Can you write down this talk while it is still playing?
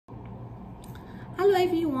Hello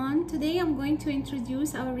everyone, today I'm going to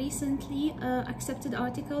introduce our recently accepted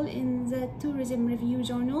article in the Tourism Review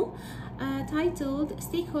Journal titled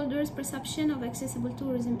Stakeholders' Perception of Accessible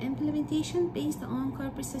Tourism Implementation Based on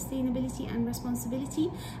Corporate Sustainability and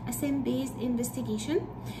Responsibility, a SIM-based investigation.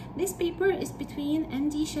 This paper is between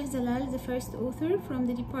MD Shahzalal, the first author from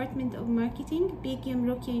the Department of Marketing, Begum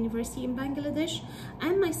Rokia University in Bangladesh,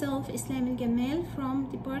 and myself, Islam Al-Gamal, from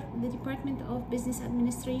the Department of Business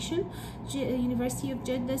Administration, University of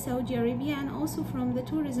Jeddah, Saudi Arabia, and also from the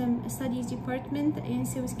Tourism Studies Department in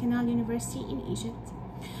Suez Canal University in Egypt.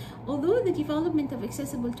 Although the development of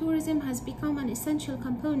accessible tourism has become an essential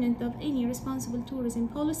component of any responsible tourism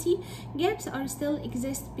policy, gaps are still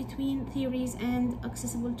exist between theories and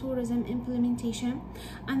accessible tourism implementation,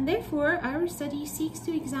 and therefore our study seeks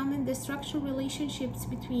to examine the structural relationships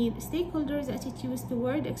between stakeholders' attitudes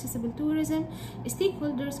toward accessible tourism,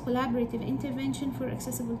 stakeholders' collaborative intervention for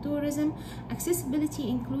accessible tourism, accessibility,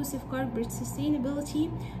 inclusive corporate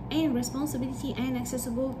sustainability, and responsibility and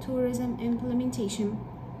accessible tourism implementation.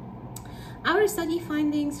 Our study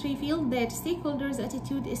findings revealed that stakeholders'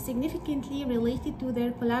 attitude is significantly related to their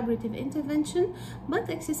collaborative intervention, but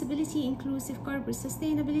accessibility, inclusive corporate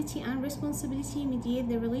sustainability, and responsibility mediate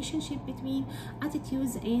the relationship between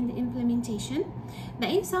attitudes and implementation. The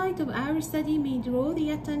insight of our study may draw the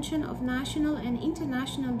attention of national and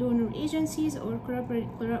international donor agencies or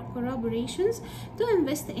collaborations to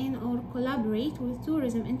invest in or collaborate with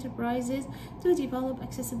tourism enterprises to develop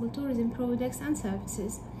accessible tourism products and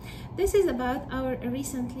services. This is about our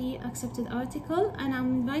recently accepted article, and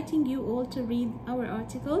I'm inviting you all to read our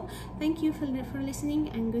article. Thank you for listening,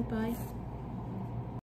 and goodbye.